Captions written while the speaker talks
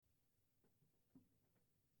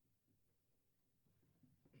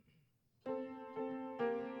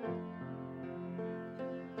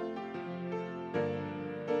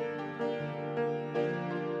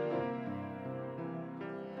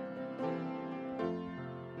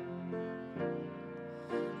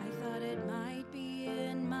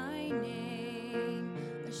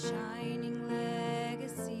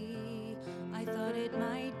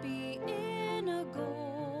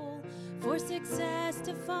success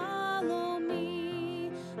to follow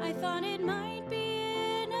me. I thought it might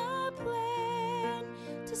be in a plan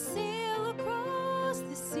to sail across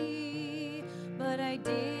the sea, but I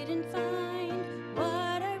didn't find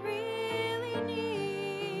what I really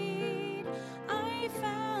need. I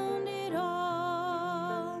found it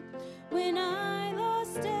all when I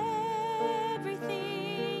lost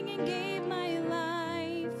everything and gave my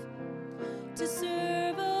life to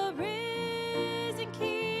serve a risen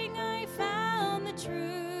King. I found the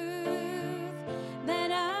truth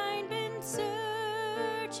that I'd been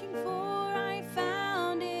searching for. I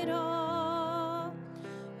found it all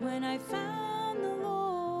when I found the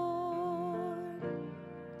Lord.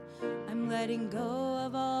 I'm letting go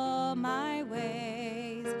of all my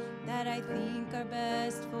ways that I think are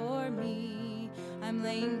best for me. I'm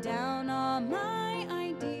laying down all my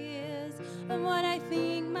ideas of what I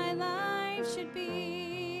think my life should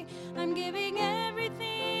be. I'm giving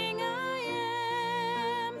everything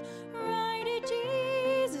I am right at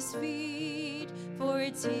Jesus' feet, for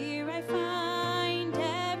it's here I find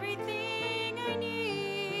everything I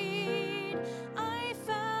need. I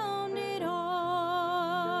found it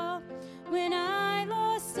all when I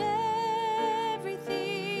lost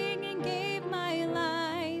everything and gave my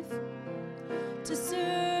life to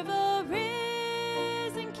serve a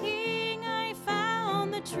risen King. I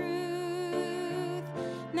found the truth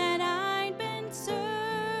that I'd been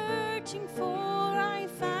searching for. I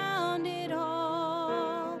found it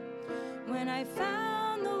all when I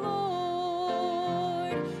found the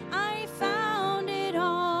Lord. I found it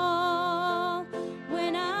all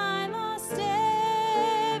when I lost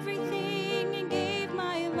everything and gave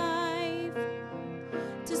my life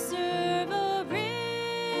to serve a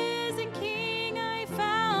risen King. I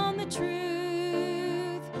found the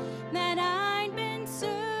truth that I'd been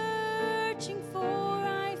searching for.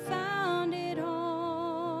 I found it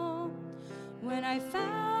all when I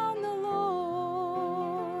found the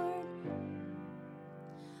Lord.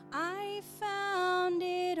 I found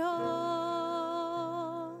it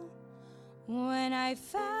all when I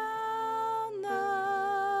found the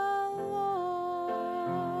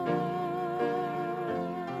Lord.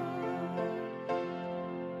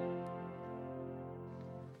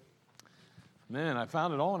 Man, I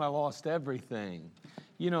found it all and I lost everything.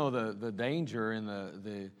 You know, the danger in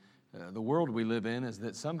the world we live in is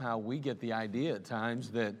that somehow we get the idea at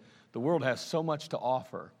times that the world has so much to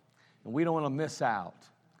offer and we don't want to miss out.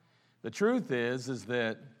 The truth is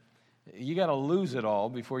that you got to lose it all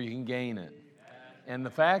before you can gain it. And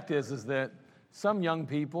the fact is that some young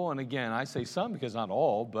people, and again, I say some because not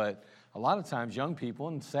all, but a lot of times young people,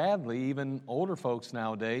 and sadly even older folks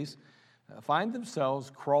nowadays, find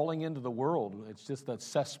themselves crawling into the world. It's just a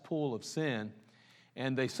cesspool of sin,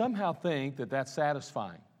 and they somehow think that that's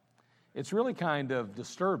satisfying. It's really kind of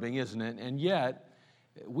disturbing, isn't it? And yet,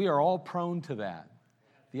 we are all prone to that.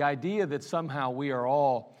 The idea that somehow we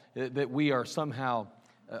are somehow,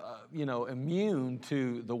 immune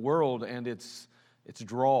to the world and its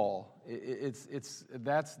drawl.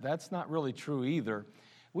 That's not really true either.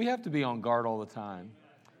 We have to be on guard all the time.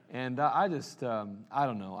 And I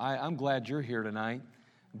don't know. I'm glad you're here tonight.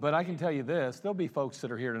 But I can tell you this, there'll be folks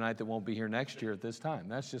that are here tonight that won't be here next year at this time.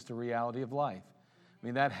 That's just a reality of life. I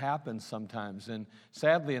mean, that happens sometimes. And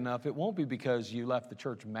sadly enough, it won't be because you left the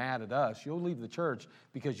church mad at us. You'll leave the church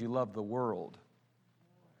because you love the world.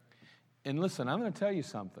 And listen, I'm going to tell you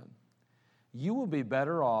something. You will be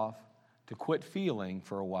better off to quit feeling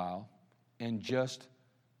for a while and just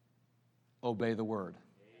obey the word.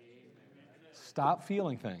 Stop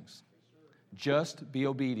feeling things. Just be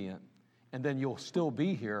obedient. And then you'll still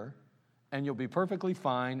be here, and you'll be perfectly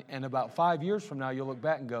fine. And about 5 years from now, you'll look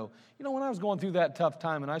back and go, you know, when I was going through that tough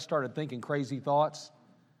time and I started thinking crazy thoughts,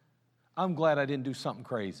 I'm glad I didn't do something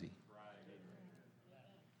crazy.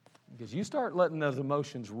 Because you start letting those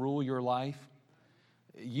emotions rule your life,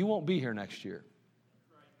 you won't be here next year.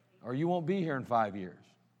 Or you won't be here in 5 years.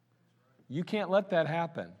 You can't let that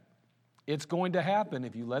happen. It's going to happen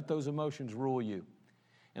if you let those emotions rule you.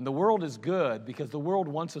 And the world is good because the world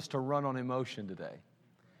wants us to run on emotion today.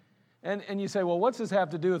 And you say, well, what's this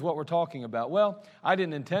have to do with what we're talking about? Well, I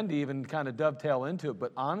didn't intend to even kind of dovetail into it,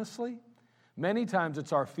 but honestly, many times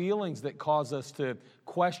it's our feelings that cause us to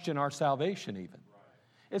question our salvation even.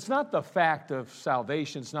 It's not the fact of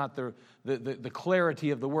salvation, it's not the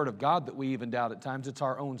clarity of the Word of God that we even doubt at times, it's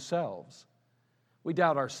our own selves. We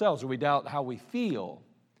doubt ourselves, or we doubt how we feel.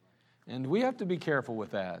 And we have to be careful with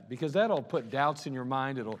that, because that'll put doubts in your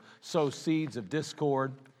mind, it'll sow seeds of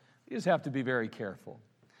discord. You just have to be very careful.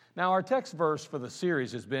 Now, our text verse for the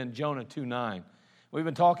series has been Jonah 2:9. We've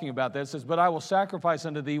been talking about this. It says, but I will sacrifice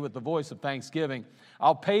unto thee with the voice of thanksgiving.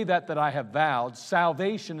 I'll pay that I have vowed.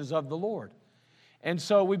 Salvation is of the Lord. And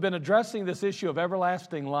so we've been addressing this issue of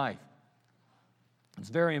everlasting life. It's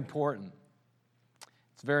very important.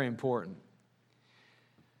 It's very important.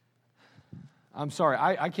 I'm sorry,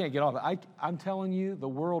 I can't get off it. I'm telling you, the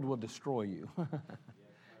world will destroy you.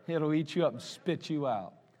 It'll eat you up and spit you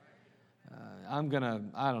out. I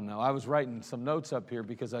don't know. I was writing some notes up here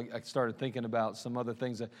because I started thinking about some other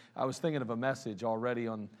things. I was thinking of a message already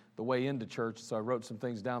on the way into church, so I wrote some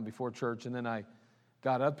things down before church, and then I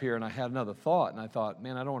got up here and I had another thought, and I thought,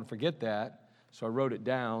 man, I don't want to forget that, so I wrote it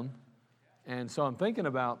down. And so I'm thinking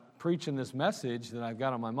about preaching this message that I've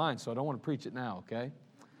got on my mind, so I don't want to preach it now, okay?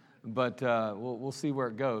 But we'll see where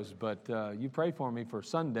it goes. But you pray for me for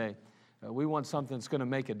Sunday. We want something that's going to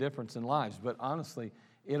make a difference in lives, but honestly,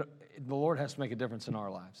 the Lord has to make a difference in our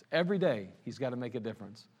lives. Every day, He's got to make a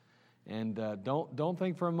difference. And don't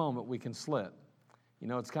think for a moment we can slip. You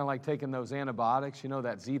know, it's kind of like taking those antibiotics, you know,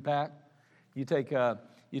 that Z-Pack. You take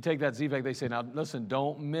that Z-Pack, they say, now listen,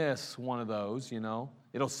 don't miss one of those, you know.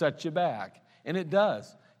 It'll set you back. And it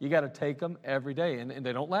does. You got to take them every day. And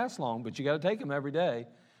they don't last long, but you got to take them every day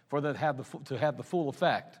for them to have the full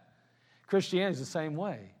effect. Christianity is the same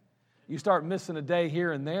way. You start missing a day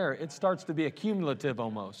here and there, it starts to be accumulative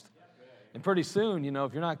almost. And pretty soon, you know,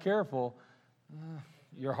 if you're not careful,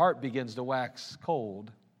 your heart begins to wax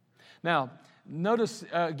cold. Now, notice,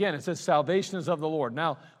 again, it says salvation is of the Lord.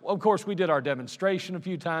 Now, of course, we did our demonstration a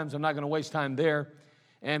few times. I'm not going to waste time there.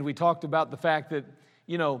 And we talked about the fact that,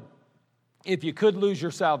 you know, if you could lose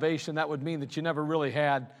your salvation, that would mean that you never really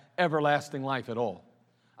had everlasting life at all.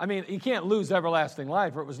 I mean, you can't lose everlasting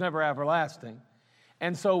life or it was never everlasting.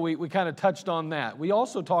 And so we kind of touched on that. We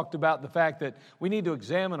also talked about the fact that we need to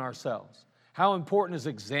examine ourselves. How important is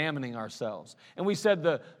examining ourselves? And we said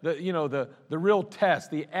the real test,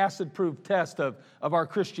 the acid-proof test of our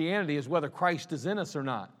Christianity is whether Christ is in us or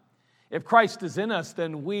not. If Christ is in us,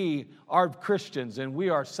 then we are Christians and we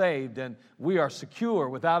are saved and we are secure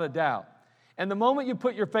without a doubt. And the moment you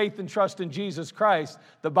put your faith and trust in Jesus Christ,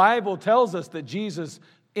 the Bible tells us that Jesus,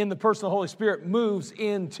 in the person of the Holy Spirit, moves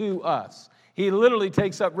into us. He literally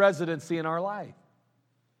takes up residency in our life.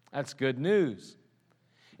 That's good news.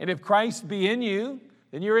 And if Christ be in you,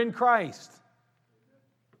 then you're in Christ.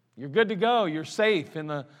 You're good to go. You're safe in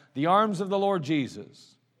the arms of the Lord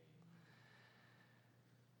Jesus.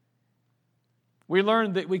 We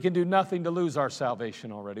learned that we can do nothing to lose our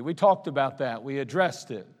salvation already. We talked about that. We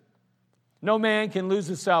addressed it. No man can lose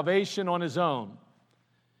his salvation on his own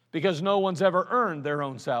because no one's ever earned their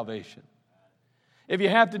own salvation. If you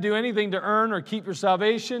have to do anything to earn or keep your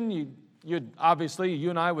salvation, obviously, you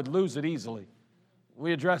and I would lose it easily.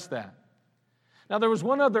 We addressed that. Now, there was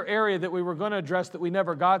one other area that we were going to address that we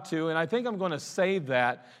never got to, and I think I'm going to save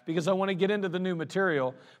that because I want to get into the new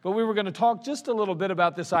material. But we were going to talk just a little bit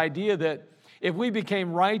about this idea that if we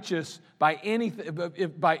became righteous by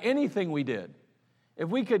anything we did, if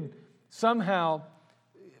we could somehow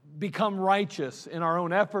become righteous in our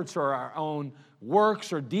own efforts or our own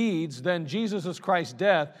works or deeds, then Jesus Christ's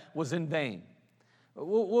death was in vain.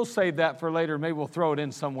 We'll save that for later. Maybe we'll throw it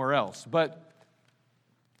in somewhere else. But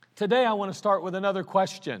today I want to start with another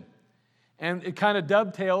question. And it kind of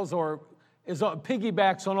dovetails or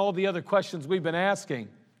piggybacks on all the other questions we've been asking.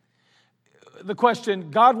 The question,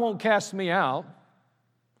 God won't cast me out.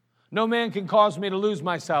 No man can cause me to lose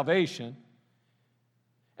my salvation.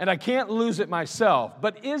 And I can't lose it myself.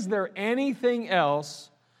 But is there anything else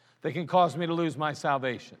that can cause me to lose my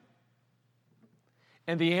salvation?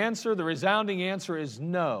 And the answer, the resounding answer is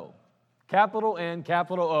no. Capital N,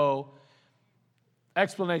 capital O,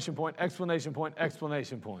 exclamation point, exclamation point,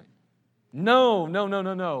 exclamation point. No, no, no,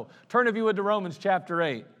 no, no. Turn if you would to Romans chapter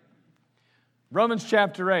 8. Romans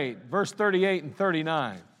chapter 8, verse 38 and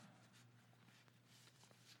 39.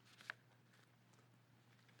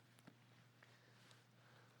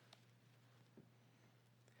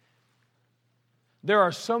 There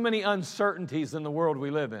are so many uncertainties in the world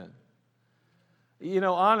we live in. You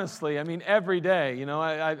know, honestly, I mean, every day, you know,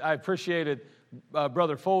 I appreciated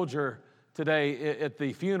Brother Folger today at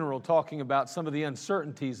the funeral talking about some of the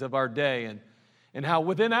uncertainties of our day and how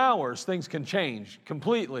within hours things can change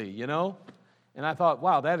completely, you know. And I thought,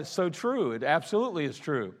 wow, that is so true. It absolutely is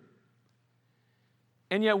true.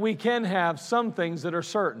 And yet we can have some things that are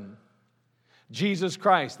certain. Jesus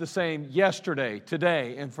Christ, the same yesterday,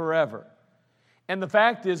 today, and forever. And the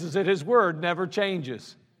fact is that His Word never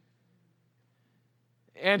changes.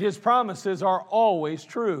 And His promises are always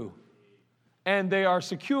true. And they are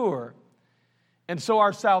secure. And so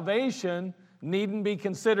our salvation needn't be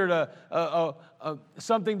considered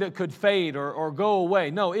something that could fade or go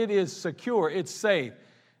away. No, it is secure. It's safe.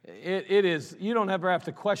 It is. You don't ever have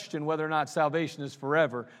to question whether or not salvation is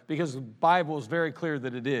forever, because the Bible is very clear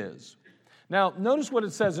that it is. Now, notice what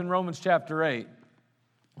it says in Romans chapter 8,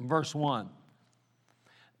 verse 1.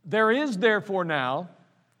 There is therefore now,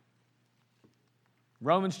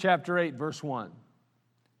 Romans chapter 8, verse 1.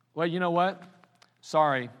 Well, you know what?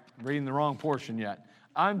 Sorry, I'm reading the wrong portion yet.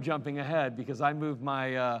 I'm jumping ahead because I moved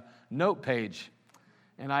my note page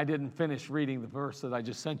and I didn't finish reading the verse that I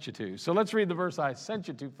just sent you to. So let's read the verse I sent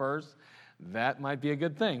you to first. That might be a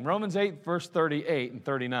good thing. Romans 8, verse 38 and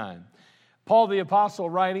 39. Paul the apostle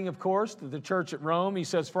writing, of course, to the church at Rome, he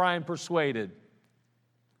says, "For I am persuaded."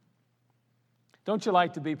 Don't you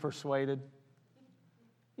like to be persuaded?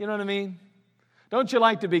 You know what I mean? Don't you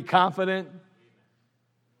like to be confident?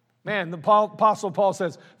 Man, the apostle Paul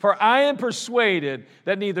says, "For I am persuaded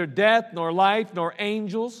that neither death, nor life, nor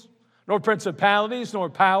angels, nor principalities, nor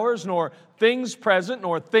powers, nor things present,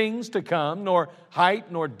 nor things to come, nor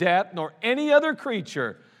height, nor depth, nor any other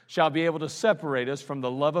creature shall be able to separate us from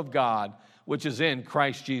the love of God, which is in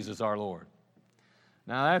Christ Jesus our Lord."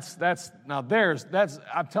 Now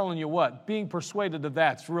I'm telling you what, being persuaded of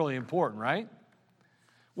that's really important, right?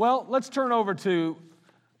 Well, let's turn over to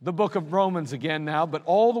the book of Romans again now, but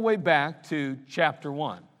all the way back to chapter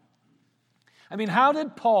 1. I mean, how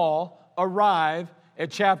did Paul arrive at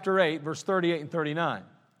chapter 8, verse 38 and 39?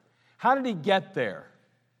 How did he get there?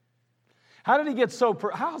 How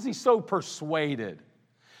is he so persuaded?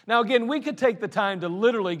 Now, again, we could take the time to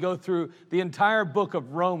literally go through the entire book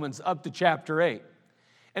of Romans up to chapter 8.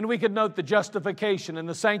 And we could note the justification and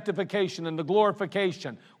the sanctification and the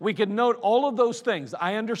glorification. We could note all of those things.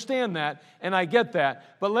 I understand that and I get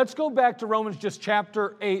that. But let's go back to Romans just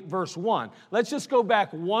chapter 8, verse 1. Let's just go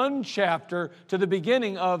back one chapter to the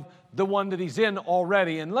beginning of the one that he's in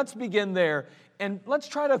already. And let's begin there. And let's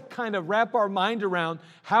try to kind of wrap our mind around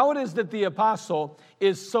how it is that the apostle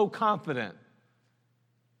is so confident.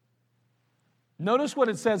 Notice what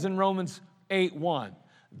it says in Romans 8:1.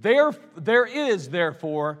 There is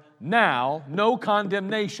therefore now no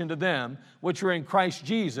condemnation to them which are in Christ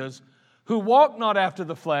Jesus, who walk not after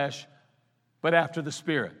the flesh, but after the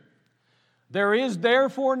Spirit. There is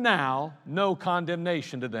therefore now no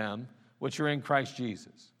condemnation to them which are in Christ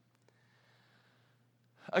Jesus.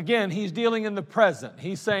 Again, he's dealing in the present.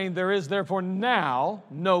 He's saying there is therefore now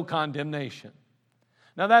no condemnation.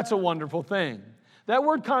 Now that's a wonderful thing. That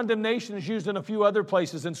word condemnation is used in a few other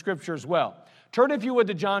places in Scripture as well. Turn, if you would,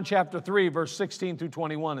 to John chapter 3, verse 16 through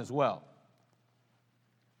 21 as well.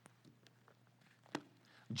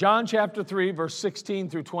 John chapter 3, verse 16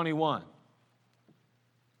 through 21.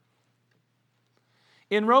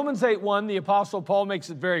 In Romans 8:1, the Apostle Paul makes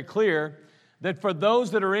it very clear that for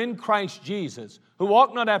those that are in Christ Jesus, who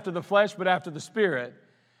walk not after the flesh but after the Spirit,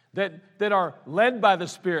 that are led by the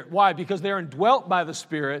Spirit. Why? Because they are indwelt by the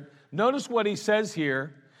Spirit. Notice what he says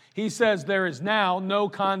here. He says there is now no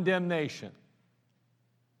condemnation.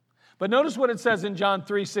 But notice what it says in John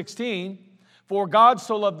 3:16, "For God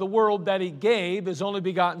so loved the world that he gave his only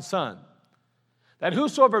begotten Son, that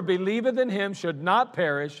whosoever believeth in him should not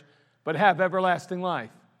perish, but have everlasting life.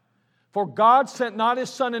 For God sent not his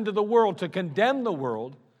Son into the world to condemn the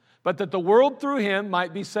world, but that the world through him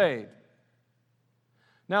might be saved."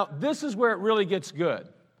 Now, this is where it really gets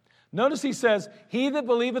good. Notice he says, "He that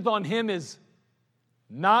believeth on him is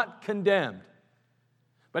not condemned.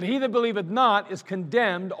 But he that believeth not is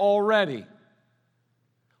condemned already."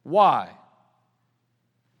 Why?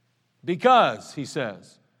 Because, he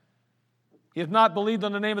says, he hath not believed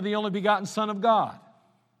on the name of the only begotten Son of God.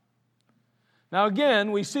 Now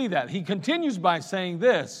again, we see that. He continues by saying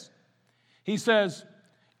this. He says,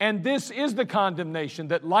 "And this is the condemnation,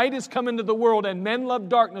 that light is come into the world, and men love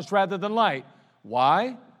darkness rather than light."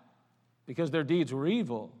 Why? Because their deeds were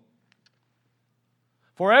evil.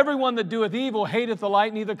 "For everyone that doeth evil hateth the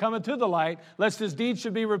light, neither cometh to the light, lest his deeds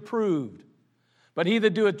should be reproved. But he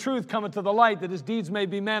that doeth truth cometh to the light, that his deeds may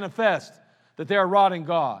be manifest, that they are wrought in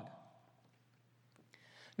God."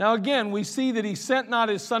 Now again, we see that he sent not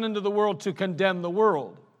his Son into the world to condemn the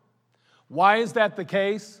world. Why is that the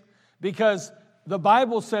case? Because the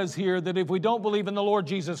Bible says here that if we don't believe in the Lord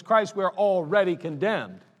Jesus Christ, we're already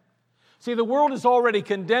condemned. See, the world is already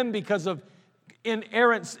condemned because of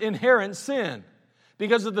inherent sin.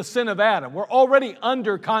 Because of the sin of Adam. We're already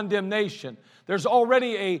under condemnation. There's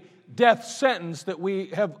already a death sentence that we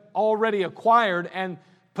have already acquired and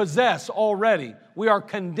possess already. We are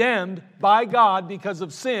condemned by God because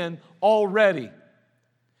of sin already.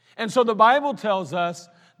 And so the Bible tells us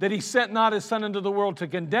that He sent not His Son into the world to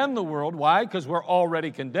condemn the world. Why? Because we're already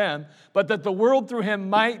condemned. But that the world through Him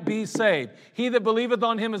might be saved. He that believeth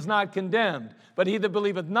on Him is not condemned, but he that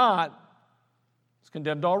believeth not is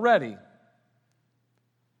condemned already.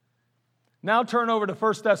 Now turn over to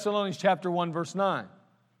 1 Thessalonians chapter 1, verse 9.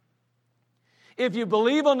 If you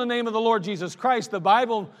believe on the name of the Lord Jesus Christ, the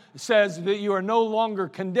Bible says that you are no longer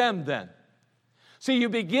condemned then. See, you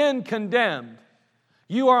begin condemned.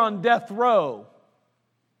 You are on death row.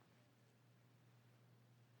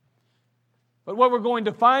 But what we're going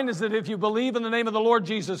to find is that if you believe in the name of the Lord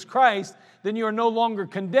Jesus Christ, then you are no longer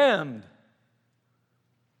condemned.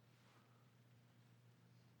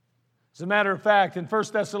 As a matter of fact, in 1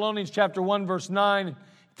 Thessalonians chapter 1, verse 9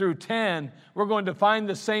 through 10, we're going to find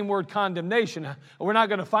the same word condemnation. We're not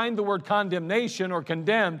going to find the word condemnation or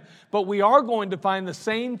condemned, but we are going to find the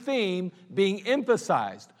same theme being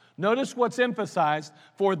emphasized. Notice what's emphasized.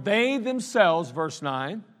 For they themselves, verse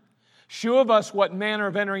 9, shew of us what manner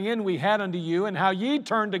of entering in we had unto you, and how ye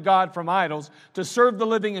turned to God from idols, to serve the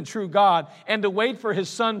living and true God, and to wait for His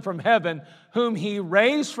Son from heaven, whom He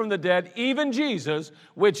raised from the dead, even Jesus,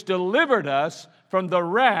 which delivered us from the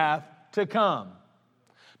wrath to come.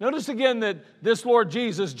 Notice again that this Lord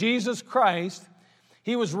Jesus, Jesus Christ,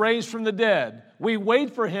 He was raised from the dead. We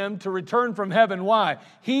wait for Him to return from heaven. Why?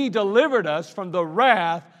 He delivered us from the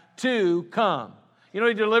wrath to come. You know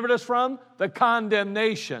what He delivered us from? The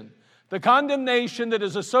condemnation. The condemnation that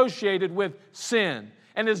is associated with sin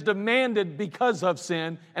and is demanded because of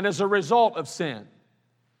sin and as a result of sin.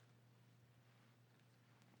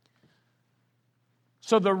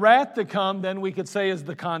 So the wrath to come, then we could say, is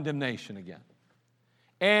the condemnation again.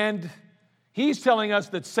 And He's telling us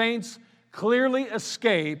that saints clearly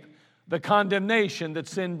escape the condemnation that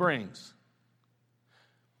sin brings.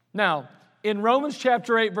 Now, in Romans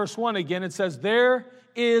chapter 8, verse 1 again, it says, there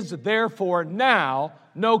is therefore now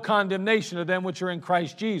no condemnation of them which are in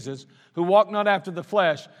Christ Jesus, who walk not after the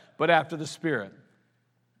flesh, but after the Spirit.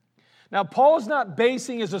 Now, Paul is not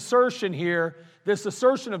basing his assertion here, this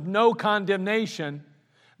assertion of no condemnation,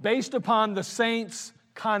 based upon the saints'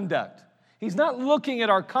 conduct. He's not looking at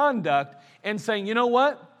our conduct and saying, you know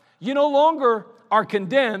what? You no longer are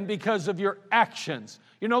condemned because of your actions.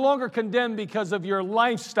 You're no longer condemned because of your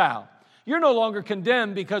lifestyle. You're no longer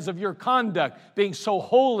condemned because of your conduct being so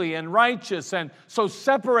holy and righteous and so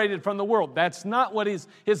separated from the world. That's not what his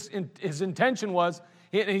intention was,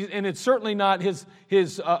 and it's certainly not his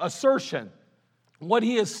assertion. What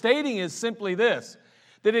he is stating is simply this,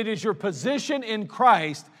 that it is your position in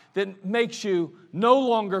Christ that makes you no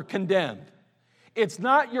longer condemned. It's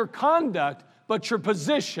not your conduct, but your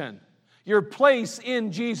position, your place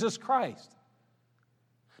in Jesus Christ.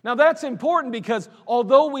 Now that's important because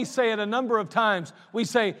although we say it a number of times, we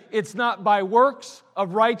say it's not by works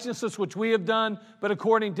of righteousness which we have done, but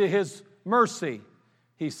according to His mercy,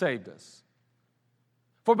 He saved us.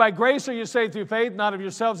 For by grace are you saved through faith, not of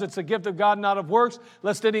yourselves, it's a gift of God, not of works,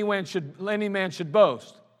 lest any man should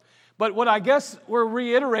boast. But what I guess we're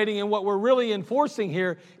reiterating and what we're really enforcing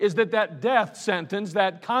here is that death sentence,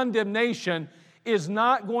 that condemnation, is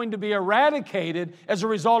not going to be eradicated as a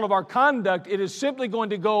result of our conduct. It is simply going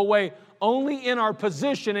to go away only in our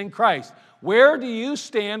position in Christ. Where do you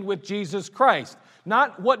stand with Jesus Christ?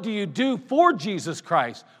 Not what do you do for Jesus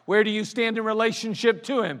Christ. Where do you stand in relationship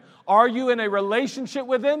to Him? Are you in a relationship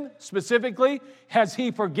with Him? Specifically, has He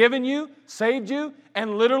forgiven you, saved you,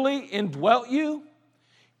 and literally indwelt you?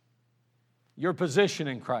 Your position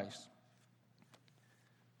in Christ.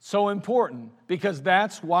 So important, because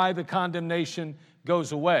that's why the condemnation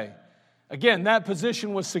goes away. Again, that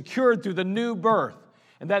position was secured through the new birth.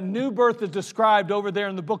 And that new birth is described over there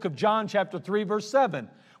in the book of John chapter 3, verse 7.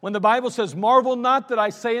 When the Bible says, marvel not that I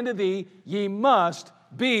say unto thee, ye must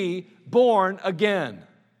be born again.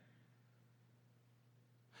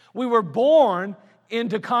 We were born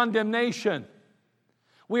into condemnation.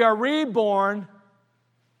 We are reborn,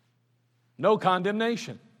 no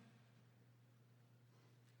condemnation.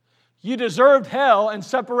 You deserved hell and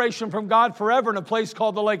separation from God forever in a place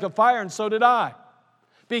called the lake of fire, and so did I.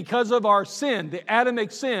 Because of our sin, the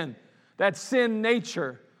Adamic sin, that sin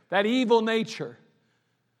nature, that evil nature.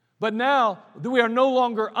 But now we are no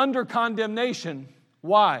longer under condemnation.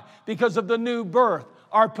 Why? Because of the new birth,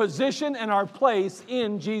 our position and our place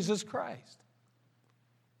in Jesus Christ.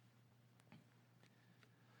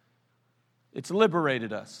 It's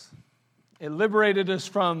liberated us. It liberated us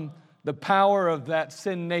from the power of that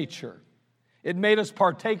sin nature. It made us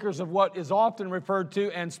partakers of what is often referred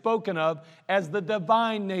to and spoken of as the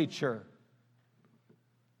divine nature.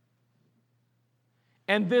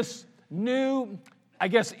 And this new,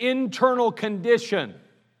 internal condition,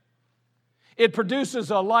 It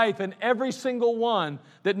produces a life in every single one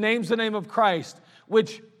that names the name of Christ,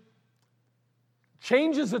 which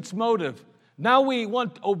changes its motive. Now we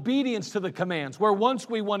want obedience to the commands, where once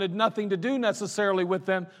we wanted nothing to do necessarily with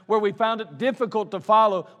them, where we found it difficult to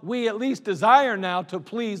follow, we at least desire now to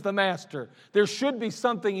please the Master. There should be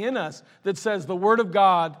something in us that says the Word of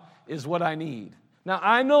God is what I need. Now,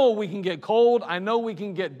 I know we can get cold. I know we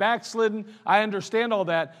can get backslidden. I understand all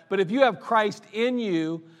that. But if you have Christ in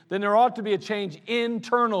you, then there ought to be a change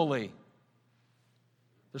internally.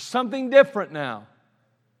 There's something different now.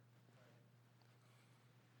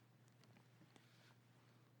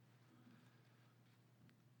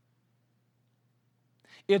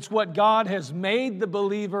 It's what God has made the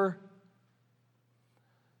believer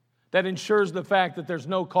that ensures the fact that there's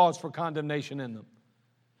no cause for condemnation in them.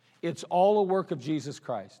 It's all a work of Jesus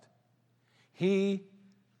Christ. He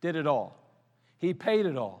did it all. He paid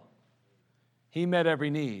it all. He met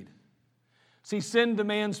every need. See, sin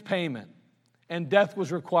demands payment, and death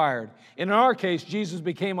was required. In our case, Jesus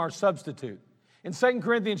became our substitute. In 2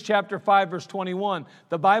 Corinthians chapter 5, verse 21,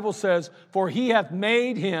 the Bible says, "For he hath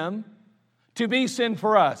made him to be sin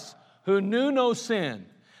for us, who knew no sin,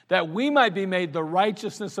 that we might be made the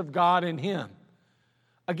righteousness of God in him."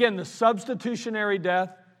 Again, the substitutionary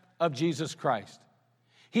death of Jesus Christ.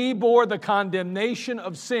 He bore the condemnation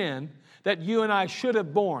of sin that you and I should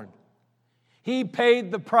have borne. He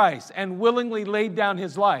paid the price and willingly laid down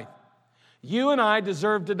his life. You and I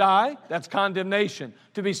deserve to die. That's condemnation.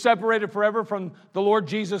 To be separated forever from the Lord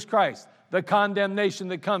Jesus Christ. The condemnation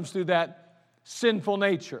that comes through that sinful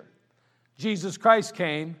nature. Jesus Christ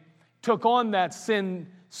came, took on that sin,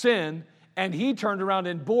 and he turned around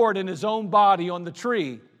and bore it in his own body on the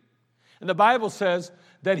tree. And the Bible says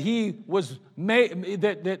that he was made,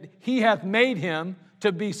 that he hath made him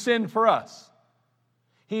to be sin for us.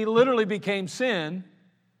 He literally became sin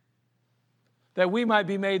that we might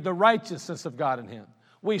be made the righteousness of God in him.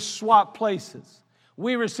 We swapped places.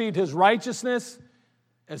 We received his righteousness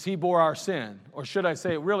as he bore our sin. Or should I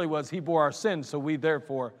say it really was he bore our sin, so we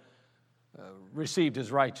therefore received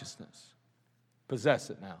his righteousness. Possess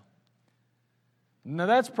it now. Now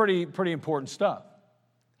that's pretty important stuff.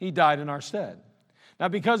 He died in our stead. Now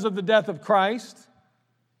because of the death of Christ,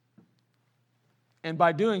 and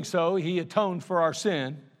by doing so, he atoned for our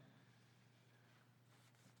sin,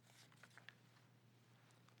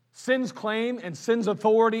 sin's claim and sin's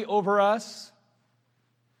authority over us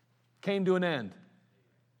came to an end.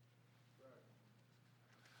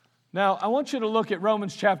 Now, I want you to look at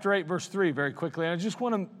Romans chapter 8, verse 3 very quickly. And I just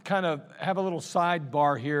want to kind of have a little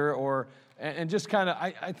sidebar here, and just kind of,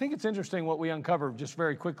 I think it's interesting what we uncover just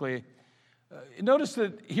very quickly. Notice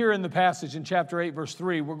that here in the passage in chapter 8, verse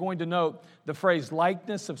 3, we're going to note the phrase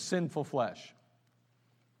likeness of sinful flesh.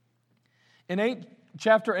 In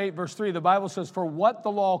chapter 8, verse 3, the Bible says, "For what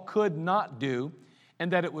the law could not do,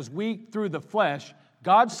 and that it was weak through the flesh,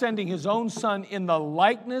 God sending his own Son in the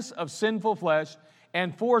likeness of sinful flesh,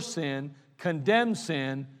 and for sin, condemned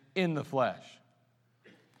sin in the flesh."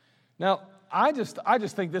 Now, I just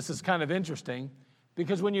think this is kind of interesting,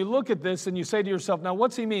 because when you look at this and you say to yourself, now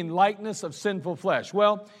what's he mean, likeness of sinful flesh?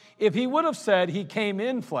 Well, if he would have said he came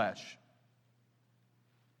in flesh,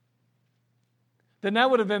 then that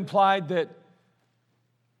would have implied that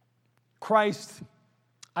Christ,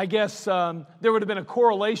 I guess there would have been a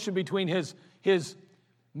correlation between his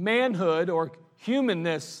manhood or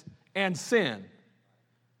humanness and sin.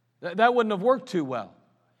 That wouldn't have worked too well.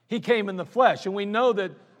 He came in the flesh, and we know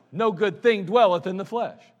that no good thing dwelleth in the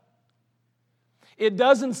flesh. It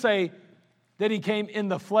doesn't say that he came in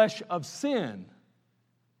the flesh of sin.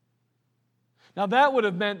 Now that would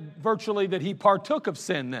have meant virtually that he partook of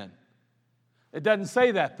sin then. It doesn't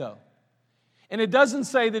say that though. And it doesn't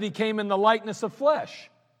say that he came in the likeness of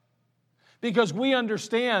flesh, because we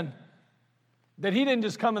understand that he didn't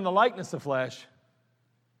just come in the likeness of flesh.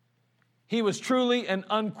 He was truly and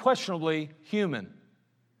unquestionably human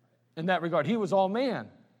in that regard. He was all man.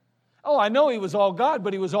 Oh, I know he was all God,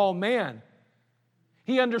 but he was all man.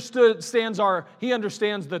 He understands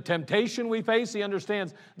the temptation we face. He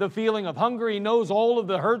understands the feeling of hunger. He knows all of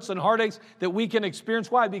the hurts and heartaches that we can experience.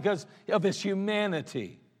 Why? Because of his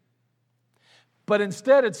humanity. But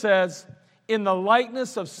instead it says, in the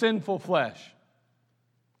likeness of sinful flesh,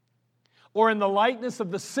 or in the likeness of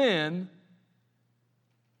the sin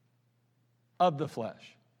of the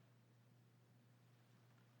flesh,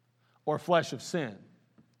 or flesh of sin.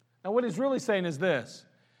 Now what he's really saying is this: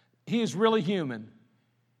 he is really human,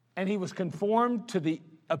 and he was conformed to the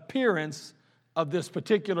appearance of this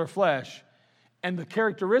particular flesh, and the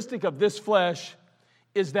characteristic of this flesh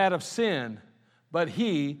is that of sin, but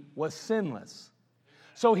he was sinless.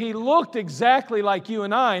 So he looked exactly like you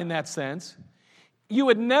and I in that sense. You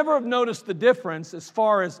would never have noticed the difference as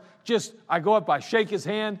far as just, I go up, I shake his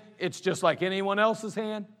hand, it's just like anyone else's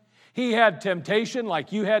hand. He had temptation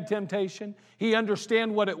like you had temptation. He understood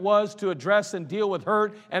what it was to address and deal with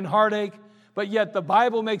hurt and heartache. But yet the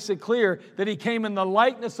Bible makes it clear that he came in the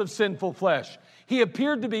likeness of sinful flesh. He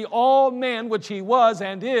appeared to be all man, which he was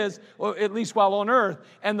and is, or at least while on earth.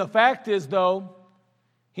 And the fact is, though,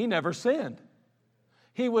 he never sinned.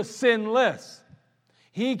 He was sinless.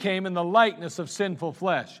 He came in the likeness of sinful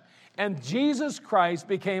flesh. And Jesus Christ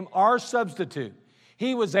became our substitute.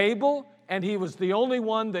 He was able, and he was the only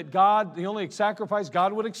one that God, the only sacrifice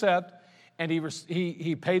God would accept, and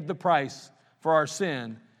he paid the price for our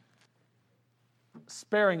sin,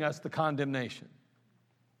 sparing us the condemnation.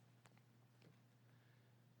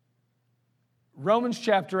 Romans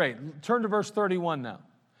chapter 8. Turn to verse 31 now.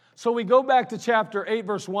 So we go back to chapter 8,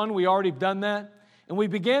 verse 1. We already done that. And we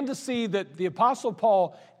began to see that the Apostle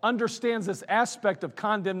Paul understands this aspect of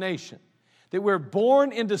condemnation. That we're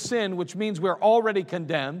born into sin, which means we're already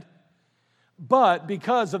condemned. But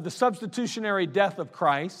because of the substitutionary death of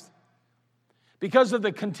Christ, because of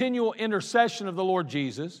the continual intercession of the Lord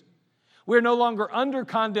Jesus, we're no longer under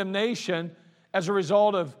condemnation as a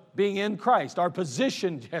result of being in Christ. Our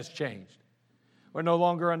position has changed. We're no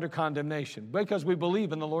longer under condemnation because we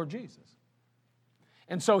believe in the Lord Jesus.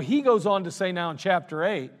 And so he goes on to say now in chapter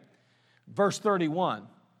 8, verse 31,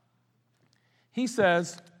 he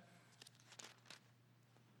says,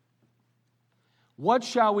 "What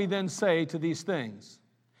shall we then say to these things?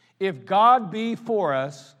 If God be for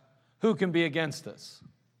us, who can be against us?"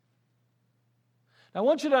 Now I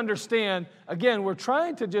want you to understand, again, we're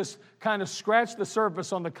trying to just kind of scratch the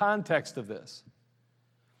surface on the context of this.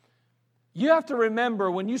 You have to remember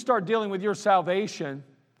when you start dealing with your salvation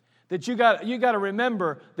that you got to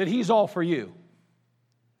remember that He's all for you.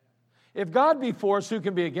 If God be for us, who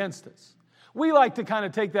can be against us? We like to kind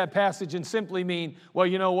of take that passage and simply mean, well,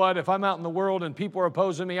 you know what, if I'm out in the world and people are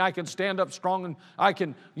opposing me, I can stand up strong and I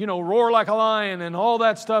can, roar like a lion and all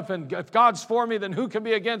that stuff. And if God's for me, then who can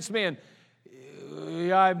be against me? And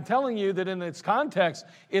I'm telling you that in its context,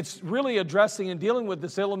 it's really addressing and dealing with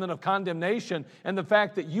this element of condemnation and the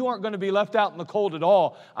fact that you aren't going to be left out in the cold at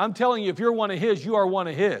all. I'm telling you, if you're one of His, you are one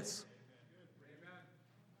of His.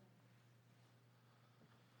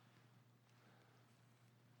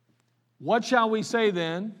 What shall we say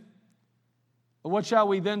then? What shall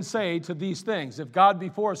we then say to these things? If God be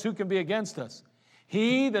for us, who can be against us?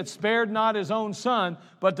 He that spared not His own Son,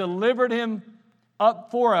 but delivered Him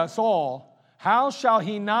up for us all, how shall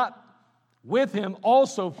He not with Him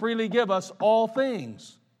also freely give us all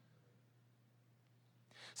things?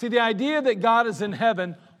 See, the idea that God is in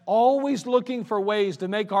heaven always looking for ways to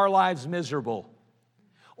make our lives miserable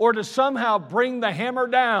or to somehow bring the hammer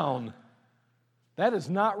down, that is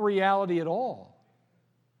not reality at all.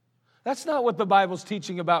 That's not what the Bible's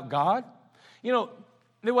teaching about God. It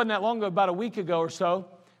wasn't that long ago, about a week ago or so,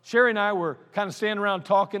 Sherry and I were kind of standing around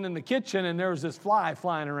talking in the kitchen, and there was this fly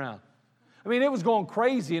flying around. I mean, it was going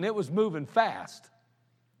crazy, and it was moving fast.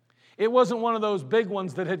 It wasn't one of those big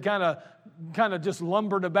ones that had kind of just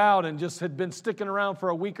lumbered about and just had been sticking around for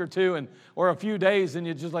a week or two or a few days, and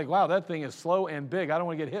you're just like, wow, that thing is slow and big. I don't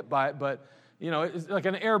want to get hit by it, but, it's like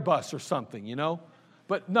an Airbus or something,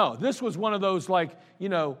 But no, this was one of those like,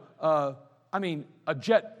 a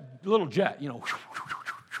little jet,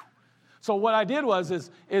 So what I did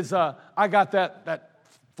was I got that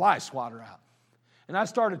fly swatter out. And I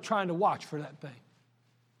started trying to watch for that thing.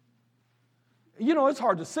 It's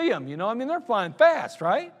hard to see them, they're flying fast,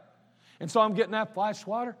 right? And so I'm getting that fly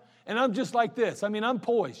swatter, and I'm just like this. I'm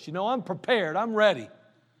poised, I'm prepared, I'm ready.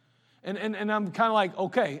 And I'm kind of like,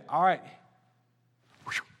 okay, all right.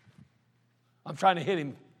 I'm trying to hit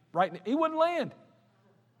him right. He wouldn't land.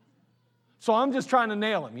 So I'm just trying to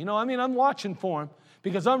nail him, I'm watching for him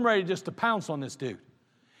because I'm ready just to pounce on this dude.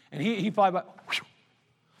 And he fly by.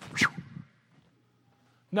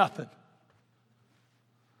 Nothing.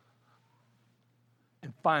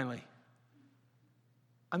 And finally,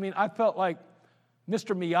 I felt like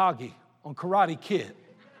Mr. Miyagi on Karate Kid.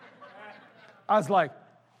 I was like,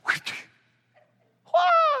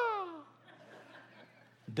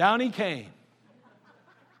 down he came.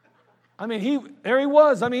 There he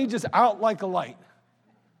was. He just out like a light.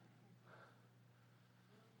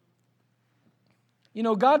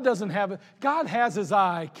 God has His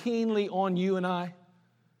eye keenly on you and I.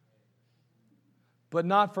 But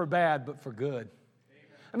not for bad, but for good.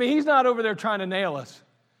 He's not over there trying to nail us.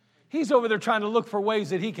 He's over there trying to look for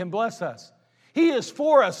ways that He can bless us. He is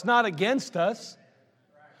for us, not against us.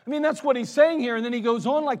 I mean, that's what he's saying here. And then he goes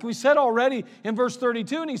on, like we said already in verse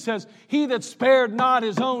 32, and he says, he that spared not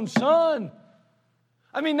his own son.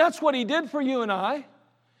 I mean, that's what he did for you and I.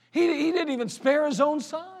 He didn't even spare his own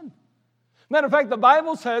son. Matter of fact, the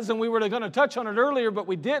Bible says, and we were going to touch on it earlier, but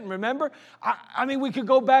we didn't, remember? I mean, we could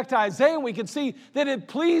go back to Isaiah and we could see that it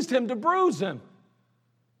pleased him to bruise him.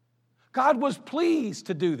 God was pleased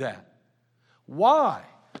to do that. Why?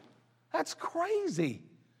 That's crazy.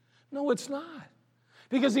 No, it's not.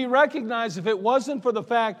 Because he recognized if it wasn't for the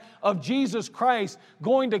fact of Jesus Christ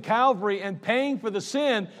going to Calvary and paying for the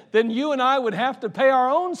sin, then you and I would have to pay our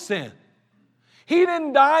own sin. He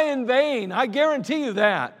didn't die in vain. I guarantee you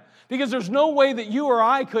that. Because there's no way that you or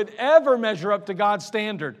I could ever measure up to God's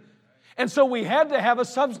standard. And so we had to have a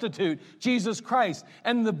substitute, Jesus Christ.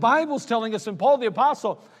 And the Bible's telling us, and Paul the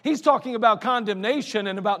Apostle, he's talking about condemnation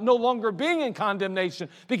and about no longer being in condemnation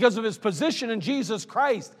because of his position in Jesus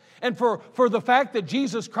Christ. And for the fact that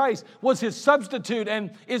Jesus Christ was his substitute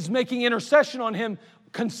and is making intercession on him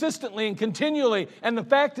consistently and continually. And the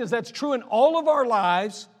fact is that's true in all of our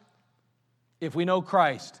lives if we know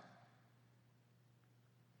Christ.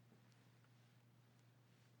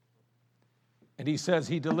 And he says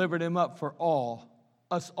he delivered him up for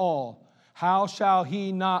us all. How shall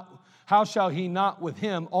he not with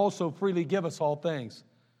him also freely give us all things?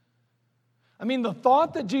 I mean, the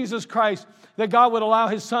thought that Jesus Christ, that God would allow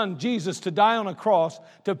his son, Jesus, to die on a cross,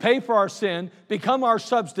 to pay for our sin, become our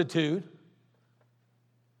substitute,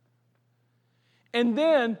 and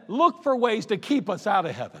then look for ways to keep us out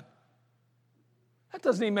of heaven. That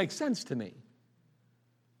doesn't even make sense to me.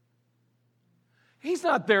 He's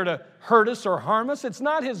not there to hurt us or harm us. It's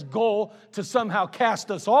not his goal to somehow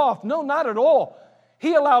cast us off. No, not at all.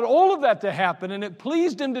 He allowed all of that to happen, and it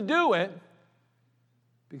pleased him to do it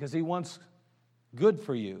because he wants good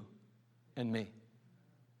for you and me.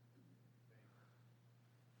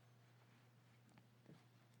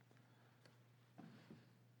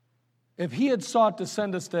 If he had sought to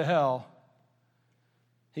send us to hell,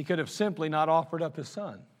 he could have simply not offered up his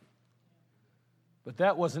son. But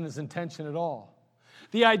that wasn't his intention at all.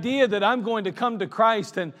 The idea that I'm going to come to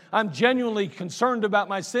Christ and I'm genuinely concerned about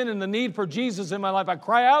my sin and the need for Jesus in my life. I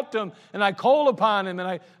cry out to him and I call upon him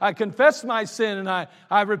and I confess my sin and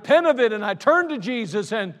I repent of it and I turn to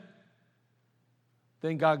Jesus, and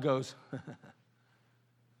then God goes,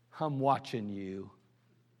 I'm watching you.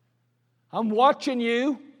 I'm watching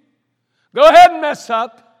you. Go ahead and mess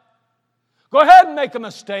up. Go ahead and make a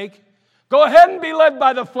mistake. Go ahead and be led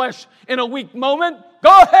by the flesh in a weak moment.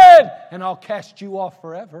 Go ahead, and I'll cast you off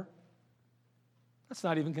forever. That's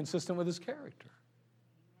not even consistent with his character.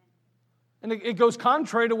 And it goes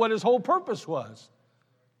contrary to what his whole purpose was.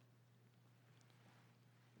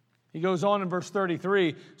 He goes on in verse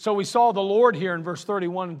 33. So we saw the Lord here in verse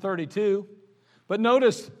 31 and 32. But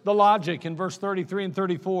notice the logic in verse 33 and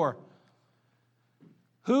 34.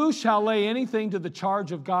 Who shall lay anything to the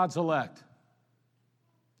charge of God's elect?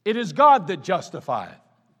 It is God that justifieth.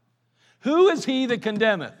 Who is he that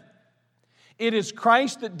condemneth? It is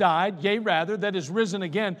Christ that died, yea rather, that is risen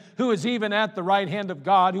again, who is even at the right hand of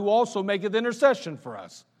God, who also maketh intercession for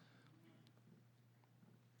us.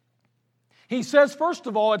 He says, first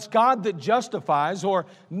of all, it's God that justifies or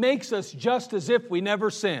makes us just as if we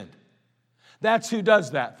never sinned. That's who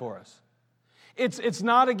does that for us. It's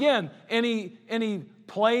not, again, any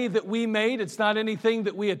play that we made. It's not anything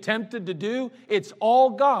that we attempted to do. It's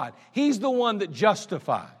all God. He's the one that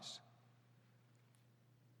justifies.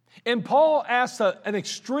 And Paul asks an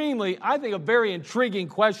extremely, I think, a very intriguing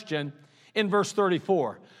question in verse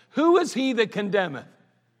 34. Who is he that condemneth?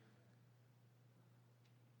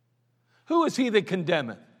 Who is he that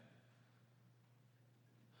condemneth?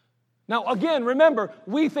 Now, again, remember,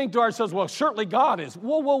 we think to ourselves, well, certainly God is.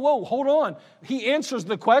 Whoa, hold on. He answers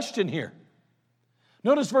the question here.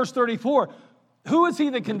 Notice verse 34. Who is he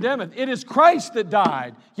that condemneth? It is Christ that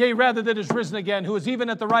died, yea, rather that is risen again, who is even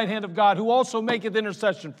at the right hand of God, who also maketh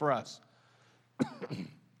intercession for us.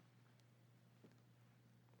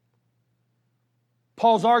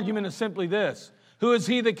 Paul's argument is simply this. Who is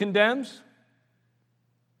he that condemns?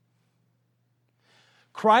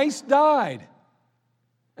 Christ died,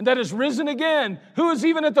 and that is risen again, who is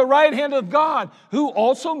even at the right hand of God, who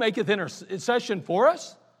also maketh intercession for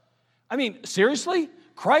us. I mean, seriously?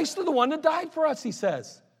 Christ is the one that died for us, he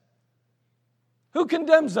says. Who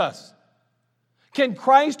condemns us? Can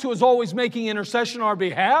Christ, who is always making intercession on our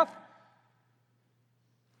behalf,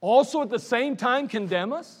 also at the same time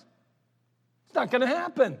condemn us? It's not going to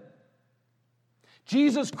happen.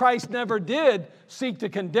 Jesus Christ never did seek to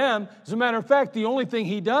condemn. As a matter of fact, the only thing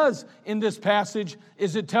he does in this passage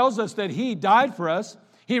is it tells us that he died for us.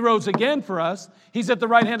 He rose again for us. He's at the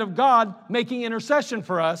right hand of God making intercession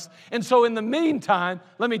for us. And so in the meantime,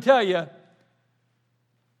 let me tell you,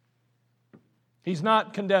 He's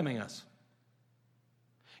not condemning us.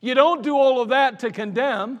 You don't do all of that to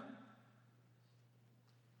condemn.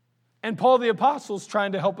 And Paul the Apostle is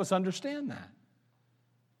trying to help us understand that.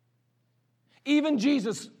 Even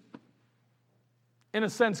Jesus, in a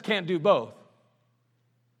sense, can't do both.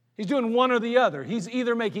 He's doing one or the other. He's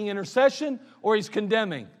either making intercession or he's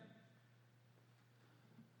condemning.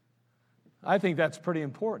 I think that's pretty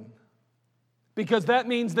important. Because that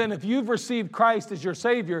means then if you've received Christ as your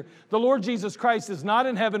Savior, the Lord Jesus Christ is not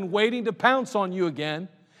in heaven waiting to pounce on you again,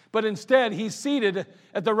 but instead He's seated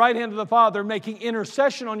at the right hand of the Father making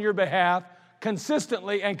intercession on your behalf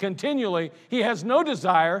consistently and continually. He has no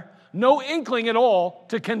desire, no inkling at all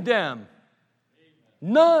to condemn.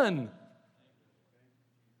 None.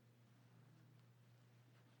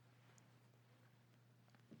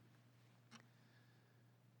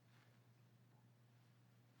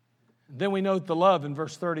 Then we note the love in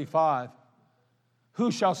verse 35.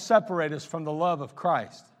 Who shall separate us from the love of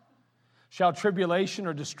Christ? Shall tribulation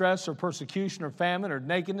or distress or persecution or famine or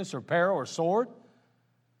nakedness or peril or sword?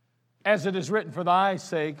 As it is written, for thy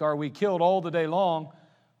sake are we killed all the day long.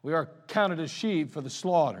 We are counted as sheep for the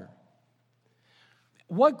slaughter.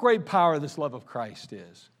 What great power this love of Christ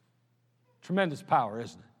is. Tremendous power,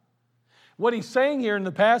 isn't it? What he's saying here in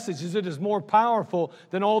the passage is it is more powerful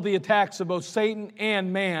than all the attacks of both Satan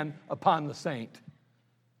and man upon the saint.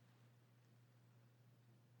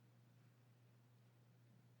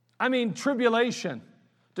 I mean, tribulation,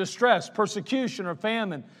 distress, persecution or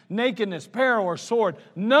famine, nakedness, peril or sword,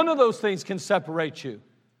 none of those things can separate you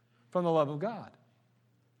from the love of God.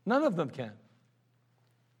 None of them can.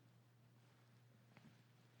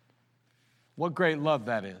 What great love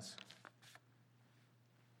that is.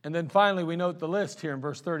 And then finally, we note the list here in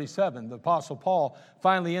verse 37. The Apostle Paul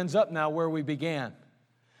finally ends up now where we began.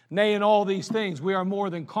 Nay, in all these things, we are more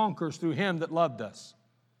than conquerors through Him that loved us.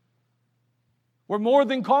 We're more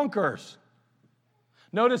than conquerors.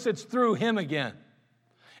 Notice it's through Him again.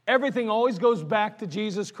 Everything always goes back to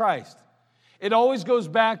Jesus Christ. It always goes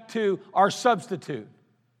back to our substitute.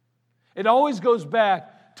 It always goes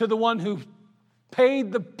back to the one who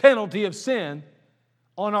paid the penalty of sin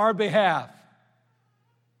on our behalf.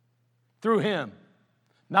 Through Him.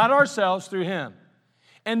 Not ourselves, through Him.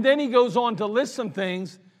 And then he goes on to list some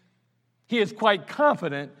things he is quite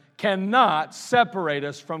confident cannot separate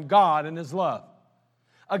us from God and His love.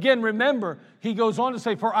 Again, remember, he goes on to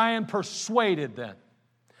say, for I am persuaded then.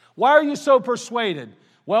 Why are you so persuaded?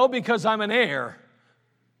 Well, because I'm an heir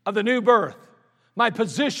of the new birth. My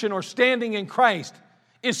position or standing in Christ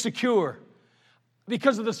is secure.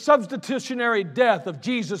 Because of the substitutionary death of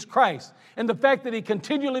Jesus Christ and the fact that He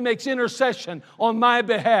continually makes intercession on my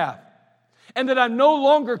behalf and that I'm no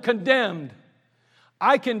longer condemned,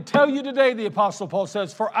 I can tell you today, the Apostle Paul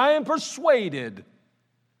says, for I am persuaded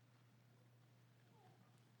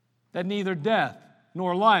that neither death,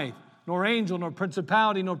 nor life, nor angel, nor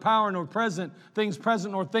principality, nor power, nor things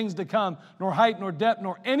present, nor things to come, nor height, nor depth,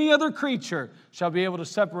 nor any other creature shall be able to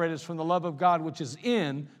separate us from the love of God which is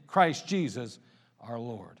in Christ Jesus our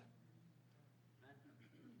Lord.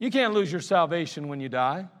 You can't lose your salvation when you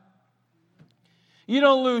die. You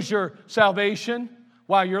don't lose your salvation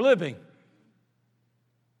while you're living.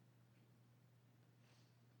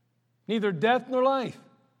 Neither death nor life.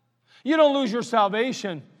 You don't lose your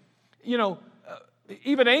salvation.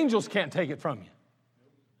 Even angels can't take it from you.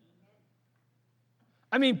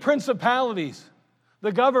 I mean, principalities,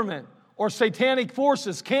 the government, or satanic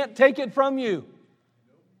forces can't take it from you.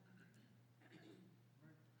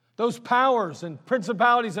 Those powers and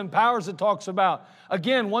principalities and powers it talks about.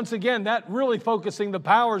 Once again, that really focusing the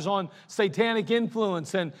powers on satanic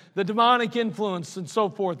influence and the demonic influence and so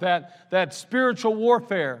forth, that spiritual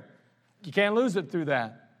warfare. You can't lose it through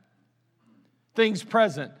that. Things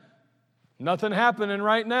present. Nothing happening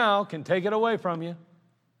right now can take it away from you.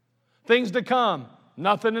 Things to come.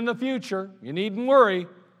 Nothing in the future. You needn't worry.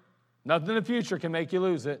 Nothing in the future can make you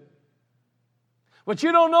lose it. But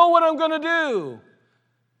you don't know what I'm going to do.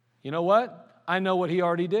 You know what? I know what He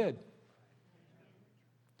already did.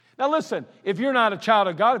 Now listen, if you're not a child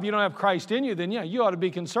of God, if you don't have Christ in you, then yeah, you ought to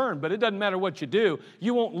be concerned. But it doesn't matter what you do.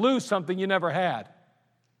 You won't lose something you never had.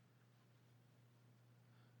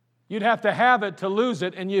 You'd have to have it to lose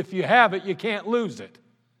it, and if you have it, you can't lose it.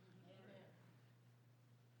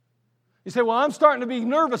 You say, well, I'm starting to be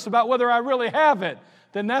nervous about whether I really have it.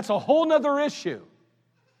 Then that's a whole other issue.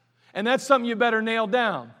 And that's something you better nail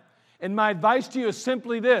down. And my advice to you is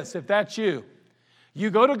simply this, if that's you. You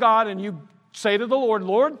go to God and you say to the Lord,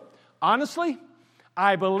 Lord, honestly,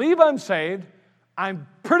 I believe I'm saved. I'm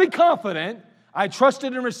pretty confident. I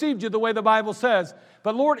trusted and received you the way the Bible says.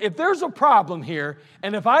 But Lord, if there's a problem here,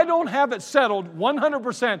 and if I don't have it settled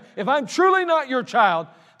 100%, if I'm truly not your child,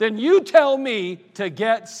 then you tell me to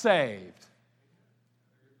get saved.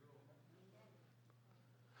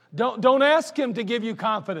 Don't ask him to give you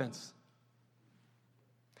confidence.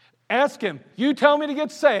 Ask him, you tell me to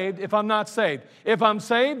get saved if I'm not saved. If I'm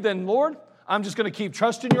saved, then Lord, I'm just going to keep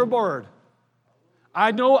trusting your word.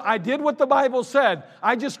 I know I did what the Bible said.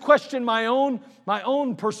 I just questioned my own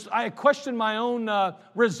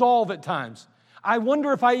resolve at times. I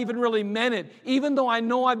wonder if I even really meant it. Even though I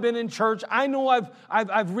know I've been in church, I know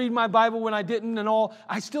I've read my Bible when I didn't and all.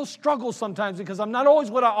 I still struggle sometimes because I'm not always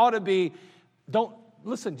what I ought to be.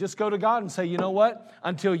 Listen, just go to God and say, you know what?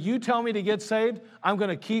 Until you tell me to get saved, I'm going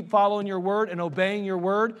to keep following your word and obeying your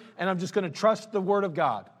word, and I'm just going to trust the word of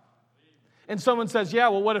God. And someone says, yeah,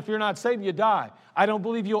 well, what if you're not saved? You die. I don't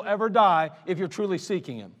believe you'll ever die if you're truly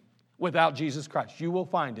seeking him without Jesus Christ. You will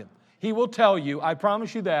find him. He will tell you, I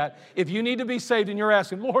promise you that, if you need to be saved and you're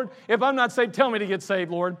asking, Lord, if I'm not saved, tell me to get saved,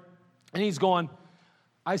 Lord. And he's going,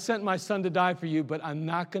 I sent my son to die for you, but I'm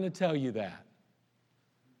not going to tell you that.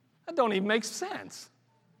 That don't even make sense.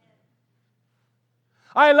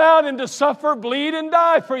 I allowed him to suffer, bleed, and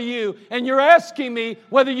die for you, and you're asking me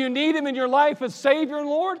whether you need him in your life as Savior and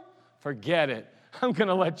Lord? Forget it. I'm going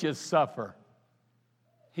to let you suffer.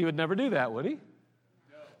 He would never do that, would he?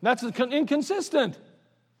 That's inconsistent.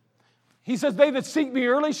 He says, they that seek me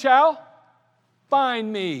early shall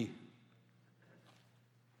find me.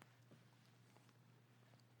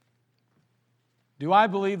 Do I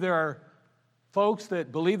believe there are folks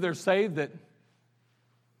that believe they're saved that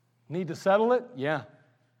need to settle it? Yeah.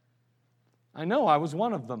 I know I was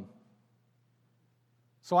one of them.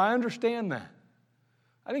 So I understand that.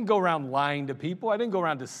 I didn't go around lying to people. I didn't go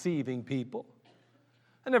around deceiving people.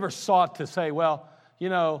 I never sought to say, well, you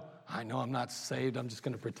know, I know I'm not saved. I'm just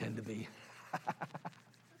going to pretend to be.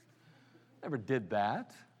 Never did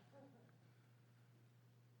that.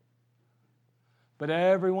 But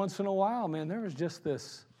every once in a while, man, there was just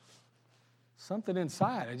this something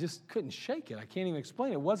inside. I just couldn't shake it. I can't even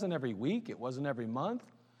explain it. It wasn't every week. It wasn't every month.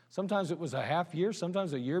 Sometimes it was a half year.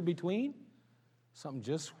 Sometimes a year between. Something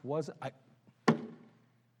just wasn't.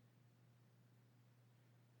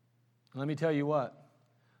 Let me tell you what.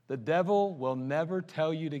 The devil will never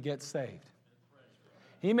tell you to get saved.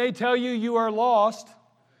 He may tell you you are lost,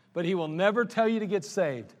 but he will never tell you to get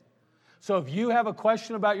saved. So if you have a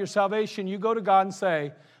question about your salvation, you go to God and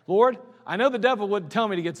say, Lord, I know the devil wouldn't tell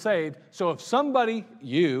me to get saved, so if somebody,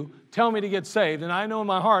 you, tell me to get saved, and I know in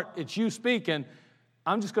my heart it's you speaking,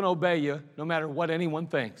 I'm just going to obey you no matter what anyone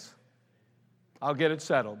thinks. I'll get it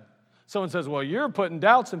settled. Someone says, well, you're putting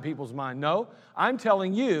doubts in people's mind. No, I'm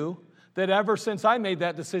telling you that ever since I made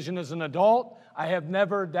that decision as an adult, I have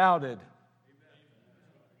never doubted.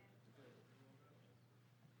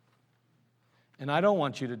 And I don't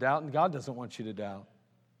want you to doubt, and God doesn't want you to doubt.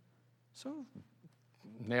 So,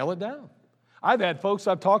 nail it down. I've had folks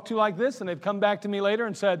I've talked to like this, and they've come back to me later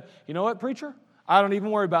and said, you know what, preacher? I don't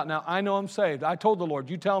even worry about it now. I know I'm saved. I told the Lord,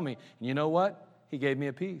 you tell me. And you know what? He gave me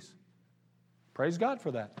a peace. Praise God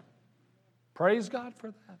for that. Praise God for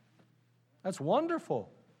that. That's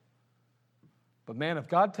wonderful. But man, if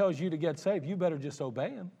God tells you to get saved, you better just obey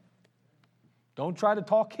him. Don't try to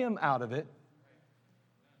talk him out of it,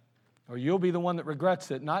 or you'll be the one that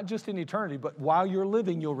regrets it, not just in eternity, but while you're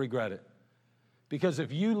living, you'll regret it. Because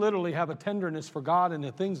if you literally have a tenderness for God and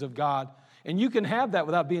the things of God, and you can have that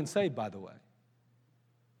without being saved, by the way.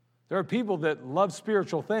 There are people that love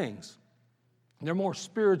spiritual things. They're more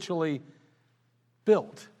spiritually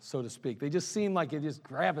built, so to speak. They just seem like they just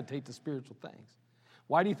gravitate to spiritual things.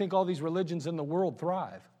 Why do you think all these religions in the world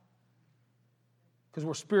thrive? Because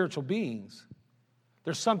we're spiritual beings.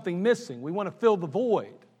 There's something missing. We want to fill the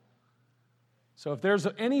void. So if there's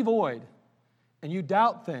any void and you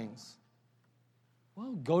doubt things,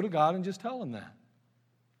 well, go to God and just tell him that.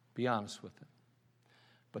 Be honest with him.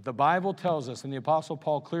 But the Bible tells us, and the Apostle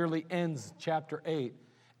Paul clearly ends chapter 8,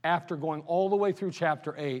 after going all the way through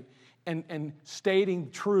chapter 8 and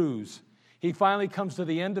stating truths, he finally comes to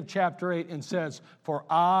the end of chapter 8 and says, for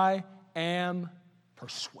I am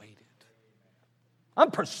persuaded. I'm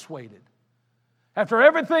persuaded. After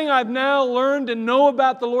everything I've now learned and know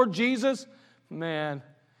about the Lord Jesus, man,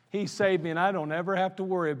 he saved me and I don't ever have to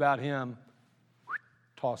worry about him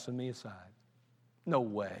tossing me aside. No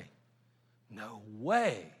way. No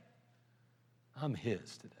way. I'm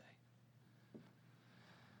his today.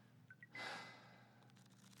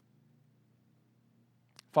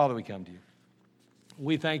 Father, we come to you.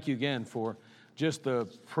 We thank you again for just the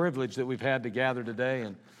privilege that we've had to gather today.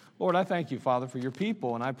 And Lord, I thank you, Father, for your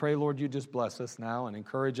people. And I pray, Lord, you just bless us now and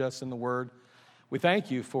encourage us in the word. We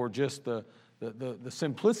thank you for just the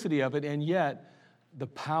simplicity of it and yet the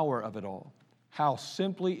power of it all. How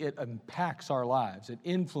simply it impacts our lives. It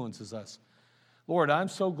influences us. Lord, I'm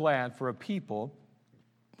so glad for a people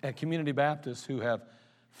at Community Baptist who have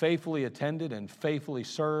faithfully attended and faithfully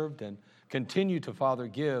served and continue to, Father,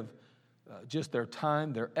 give just their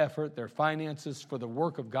time, their effort, their finances for the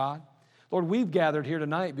work of God. Lord, we've gathered here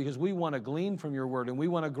tonight because we want to glean from your word and we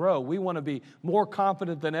want to grow. We want to be more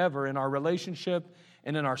confident than ever in our relationship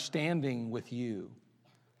and in our standing with you.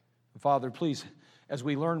 Father, please, as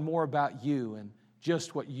we learn more about you and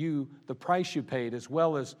just the price you paid, as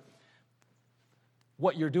well as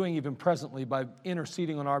what you're doing even presently by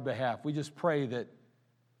interceding on our behalf, we just pray that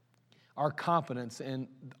our confidence in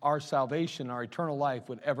our salvation, our eternal life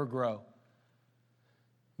would ever grow.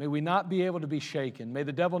 May we not be able to be shaken. May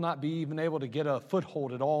the devil not be even able to get a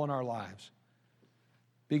foothold at all in our lives.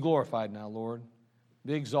 Be glorified now, Lord.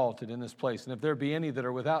 Be exalted in this place. And if there be any that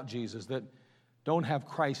are without Jesus, that don't have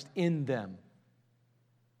Christ in them,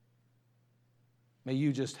 may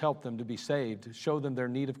you just help them to be saved, to show them their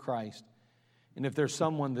need of Christ. And if there's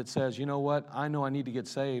someone that says, you know what, I know I need to get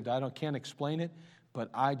saved, can't explain it, but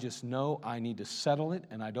I just know I need to settle it,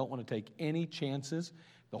 and I don't want to take any chances.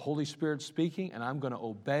 The Holy Spirit's speaking, and I'm going to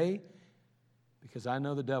obey because I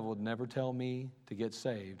know the devil would never tell me to get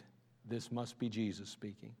saved. This must be Jesus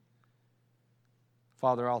speaking.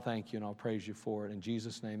 Father, I'll thank you and I'll praise you for it. In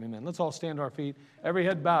Jesus' name, amen. Let's all stand to our feet. Every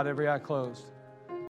head bowed, every eye closed.